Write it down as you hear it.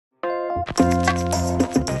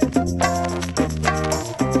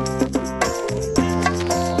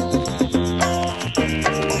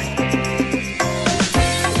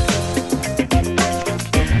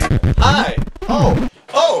Hi!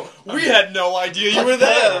 Oh! We had no idea you were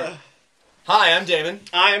there! Hi, I'm Damon.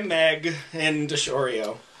 I'm Meg and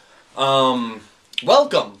Deshorio.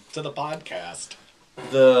 Welcome To the podcast.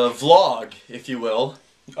 the vlog, if you will.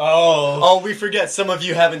 Oh. We forget some of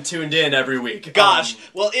you haven't tuned in every week. Gosh,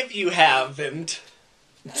 well, if you haven't,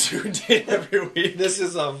 tuned in every week. this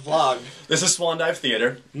is a vlog. This is Swan Dive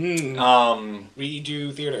Theater. We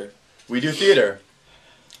do theater. We do theater.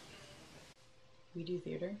 We do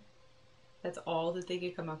theater? That's all that they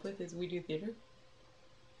could come up with is we do theater?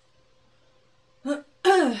 That's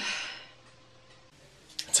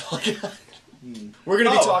all I got. We're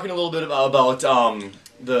going to be talking a little bit about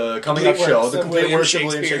the coming up show, The Complete Works of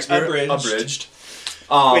William Shakespeare Abridged.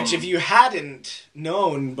 Which, if you hadn't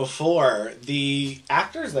known before, the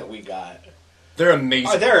actors that we got... They're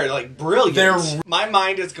amazing. They're, like, brilliant. My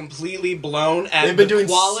mind is completely blown at They've been doing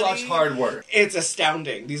quality. such hard work. It's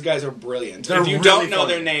astounding. These guys are brilliant. They're if you really don't know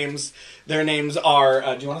funny. their names are...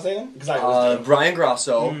 do you want to say them? Because I always do. Brian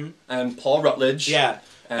Grosso and Paul Rutledge. Yeah.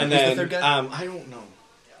 And then, who's the third guy? I don't know.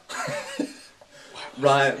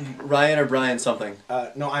 Ryan or Brian something.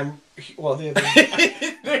 No, I'm... Well, we have Brian,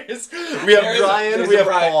 we have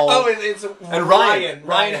Paul. Oh, it's and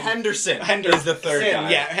Ryan Henderson is the third guy.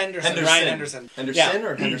 Yeah, Henderson. Ryan Henderson. Henderson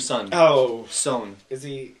or Henderson? Oh. Son. Is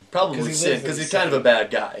he... Probably sin, because he's kind of a bad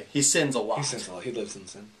guy. He sins a lot. He sins a lot. He lives in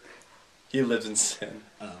sin. He lives in sin.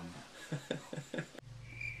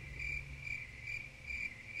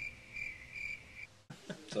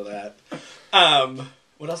 So that...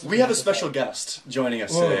 What else? We have a special guest joining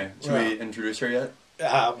us today. Should we introduce her yet?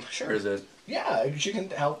 Sure. Or is it? Yeah, she can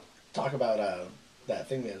help talk about that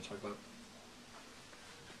thing we had to talk about.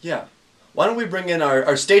 Yeah. Why don't we bring in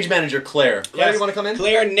our stage manager, Claire? Claire, Yes. you want to come in?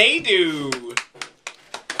 Claire Nadeau.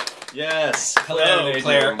 Yes. Hello,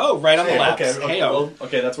 Claire. Oh, right on the left.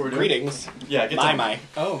 Okay, that's what we're doing. Greetings. Yeah, get My.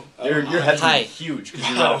 Oh. Your head's Hi. huge because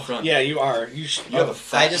you're right up front. Yeah, you are. You have a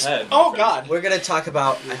fat head. Oh, God. We're gonna talk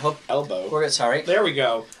about. I hope Elbow. we're sorry. There we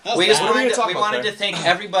go. We just What are we gonna talk we about, wanted Claire? to thank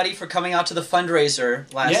everybody for coming out to the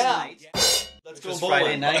fundraiser last night. Let's It go was bowling.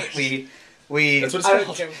 Friday night. We That's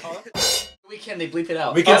what it's called. we can they bleep it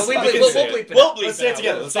out. We can- Oh, we we'll can bleep say it. it. We'll bleep Let's it say it out.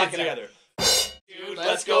 together. Let's say it together. Dude,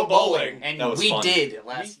 let's go bowling. And That was we fun. did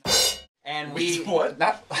last night. And we what?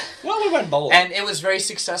 not. Well, we went bowling. And it was very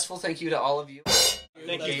successful. Thank you to all of you.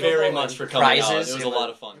 Thank you very much for coming out. Prizes. It was a lot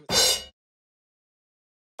of fun.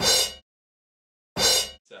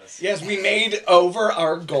 Yes, we made over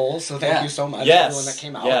our goal, so thank you so much Yes. everyone that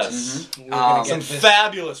came out. Yes. We're gonna Some get this,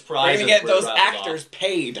 fabulous we're prizes. gonna get were those raffled actors off.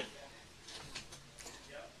 paid.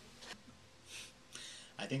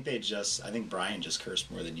 I think Brian just cursed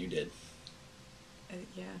more than you did.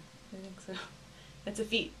 Yeah, I think so. That's a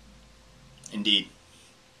feat. Indeed.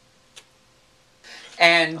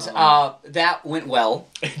 And that went well.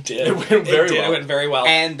 It did. It went very well. It went very well.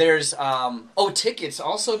 And there's tickets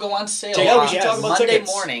also go on sale. Yeah, we should talk about Monday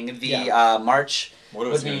tickets. morning, the March What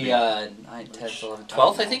would was be it 9, 10, 11,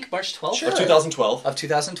 12th, I think, March 12th Sure. Of 2012. of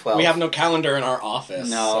 2012. we have no calendar in our office.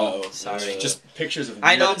 No, so sorry. Just pictures of.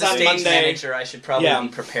 I know It's the on stage Monday. manager. I should probably be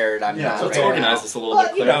prepared. I'm not. Let's right organize now. this a little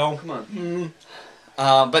bit, you Claire. know. Come on.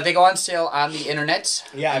 But they go on sale on the internet.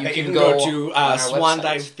 Yeah, you you can go to on our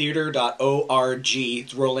website. swandivetheater.org.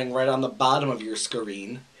 It's rolling right on the bottom of your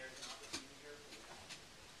screen.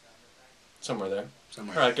 Somewhere there.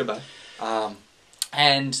 Somewhere. All right. Goodbye.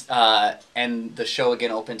 And the show again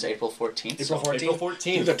opens April 14th. April 14th. April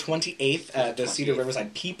 14th. Through the 28th at the Cedar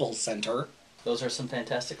Riverside People's Center. Those are some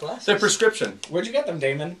fantastic glasses. They're prescription. Where'd you get them,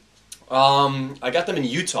 Damon? I got them in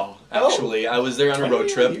Utah. Actually, I was there on a road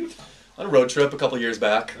trip. On a road trip a couple years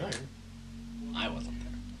back. I wasn't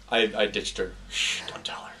there. I ditched her. Shh, don't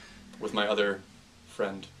tell her. With my other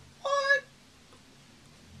friend. What?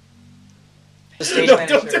 The stage No,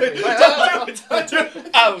 manager. don't do it. Don't do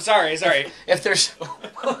it. Oh, sorry. If there's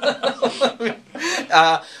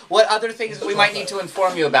what other things we might need to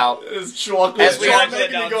inform you about This chocolate As we is are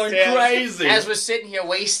making me going downstairs. crazy. as we're sitting here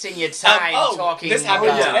wasting your time talking. This happened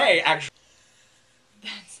about- today, actually.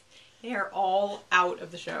 They are all out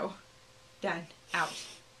of the show. Done. Out.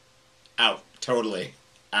 Out. Totally.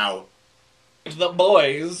 Out. The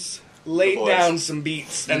boys laid boys. down some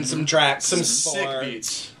beats and some tracks. Some for, sick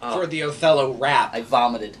beats. For the Othello rap. I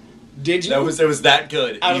vomited. Did you? It was that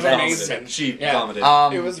good. That was He amazing. vomited. She Yeah. vomited.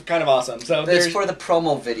 It was kind of awesome. So There's there's for the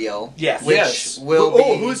promo video. Yes. Which will be...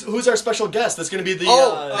 who's our special guest? That's going to be the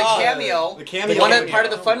the cameo. The cameo. Part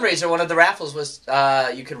of the fundraiser, one of the raffles was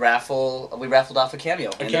you could raffle. We raffled off a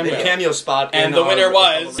cameo. The cameo spot. And the winner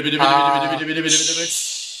was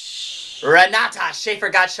Renata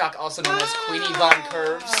Schaefer-Gottschalk, also known as Queenie Von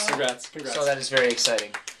Curves. Congrats. So that is very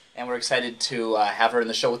exciting. And we're excited to have her in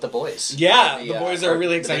the show with the boys. Yeah, the boys are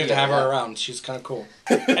really the excited video, to have yeah. her around. She's kind of cool.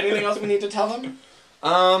 Anything else we need to tell them?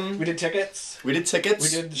 We did tickets. We did tickets. We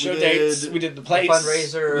did the show dates. We did the place.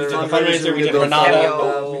 Fundraiser. We did the fundraiser. We did Renata.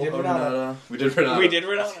 Cameo. We did Renata. We did Renata. We did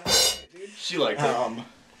Renata. She liked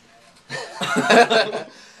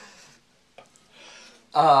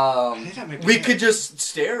it. We could just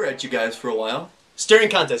stare at you guys for a while. Staring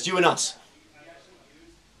contest, you and us.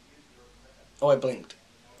 Oh, I blinked.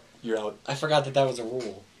 You're out. I forgot that was a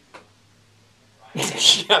rule.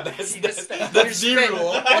 Yeah, that's the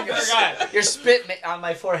rule. I forgot. Your spit on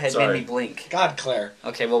my forehead Sorry. made me blink. God, Claire.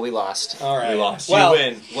 Okay, well, we lost. All right. We lost. Well,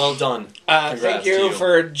 you win. Well done. Thank Congrats you, to you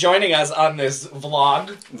for joining us on this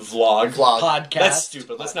vlog Vlog. podcast. That's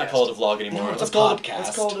stupid. Let's not call it a vlog anymore. No, it's a podcast. podcast.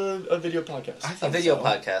 Let's call it a video podcast. I think A video so.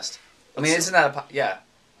 podcast. I mean, isn't that a... yeah.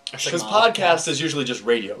 Because podcast is usually just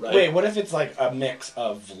radio, right? Wait, what if it's like a mix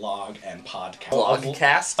of vlog and podcast?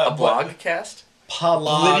 Blogcast? A blogcast?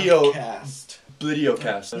 Podcast.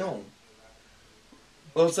 Videocast. No.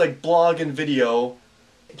 Well, it's like blog and video.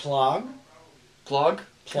 Plog? Plog?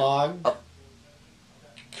 Plog?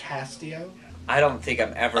 Castio? I don't think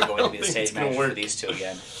I'm ever going to be the think it's stage gonna manager work. for these two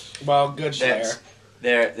again. Well, good, Claire.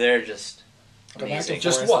 They're just Go back to amazing.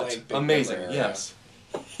 Just Forest what? Lake, Big Amazing. River. Yes.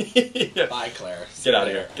 Bye, Claire. Get out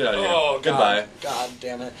of here. Get out of here. Oh, Goodbye. God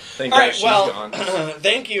damn it. Thank All God right, she's well, gone.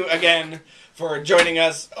 thank you again for joining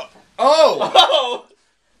us. Oh!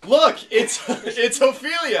 Look, it's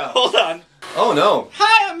Ophelia. Hold on. Oh no.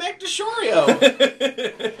 Hi, I'm Meg DeShorio.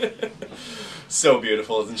 So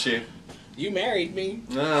beautiful, isn't she? You married me.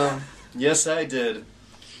 Oh, yes I did.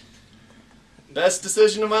 Best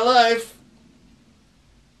decision of my life.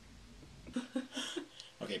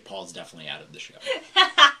 Okay, Paul's definitely out of the show.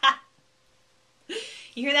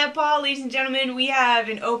 You hear that, Paul? Ladies and gentlemen, we have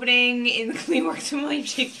an opening in the Cleanworks and William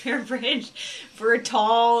Shakespeare Bridge for a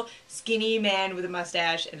tall, skinny man with a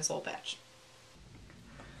mustache and a soul patch.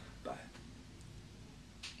 Bye.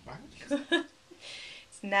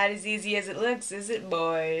 It's not as easy as it looks, is it,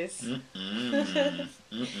 boys? And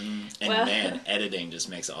Well- man, editing just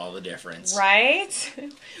makes all the difference. Right?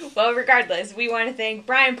 Well, regardless, we want to thank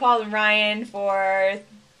Brian, Paul, and Ryan for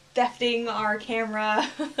thefting our camera.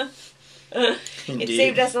 It Indeed.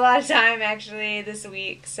 saved us a lot of time, actually, this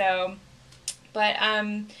week. So, but,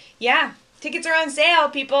 yeah. Tickets are on sale,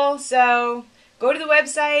 people. So, go to the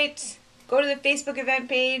website. Go to the Facebook event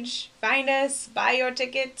page. Find us. Buy your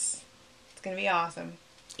tickets. It's going to be awesome.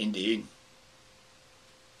 Indeed.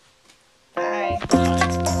 Bye.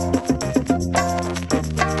 Bye.